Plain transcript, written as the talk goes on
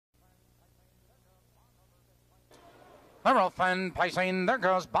They're off and pacing. There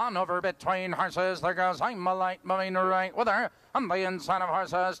goes Bon over between horses. There goes I'm a Light moving right with her. On the inside of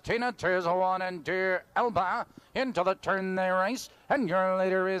horses, Tina 2's one and Dear Elba. Into the turn they race, and your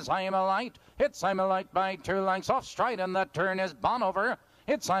leader is I'm a Light. It's I'm a Light by 2 lengths off straight, and the turn is Bon over.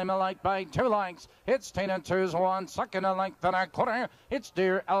 It's I'm a Light by 2 lengths. It's Tina 2's 1, second a length and a quarter. It's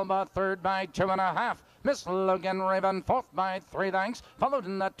Dear Elba, third by 2.5. Miss Logan Raven, fourth by 3 lengths. Followed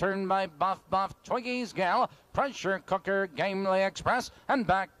in that turn by Buff Twiggy's Gal, Pressure Cooker, Gamely Express, and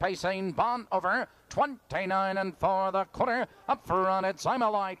back pacing Bon over. 29 and 4 the quarter. Up front, it's I'm a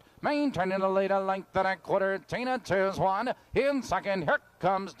Light. Maintaining the lead a length and a quarter. Tina 2's 1. In second, here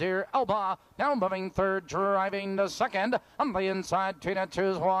comes Dear Elba. Now moving third, driving to second. On the inside, Tina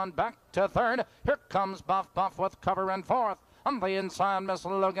 2's 1. Back to third. Here comes Buff with cover in fourth. On the inside, Miss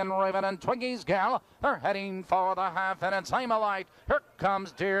Logan Raven and Twiggy's Gal. They're heading for the half, and it's I'm a Light. Here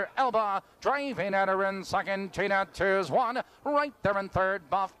comes Dear Elba. Driving at her in second, Tina 2's 1. Right there in third,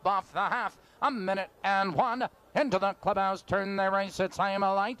 Buff the half. A minute and 1. Into the clubhouse turn they race, it's I'm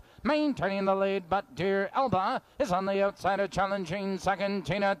a Light. Maintaining the lead, but Dear Elba is on the outside of challenging second.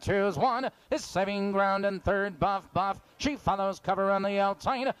 Tina 2's 1 is saving ground in third, Buff. She follows cover on the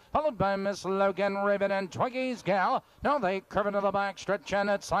outside, followed by Miss Logan Raven and Twiggy's Gal. Now they curve into the back stretch,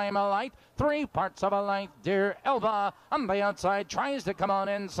 and it's I'm a Light. 3 parts of a length, Dear Elba on the outside tries to come on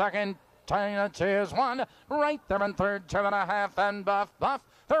in second. Tina 2's 1 right there in third, 2.5, and Buff.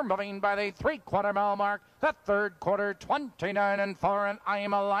 They're moving by the 3/4 mile mark. The third quarter, 29 and 4, and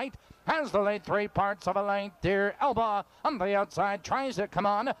I'm a Light has the lead 3 parts of a length. Dear Elba on the outside tries to come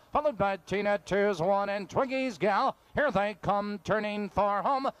on, followed by Tina 2's 1 and Twiggy's Gal. Here they come, turning for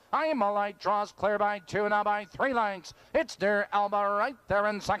home. I'm a Light draws clear by 2, now by 3 lengths. It's Dear Elba right there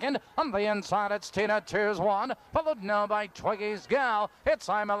in second. On the inside, it's Tina 2's 1, followed now by Twiggy's Gal. It's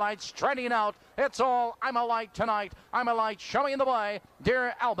I'm a Light straightening out. It's all I'm a Light tonight. I'm a Light showing the way.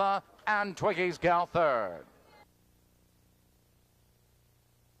 Dear Elba and Twiggy's Gal third.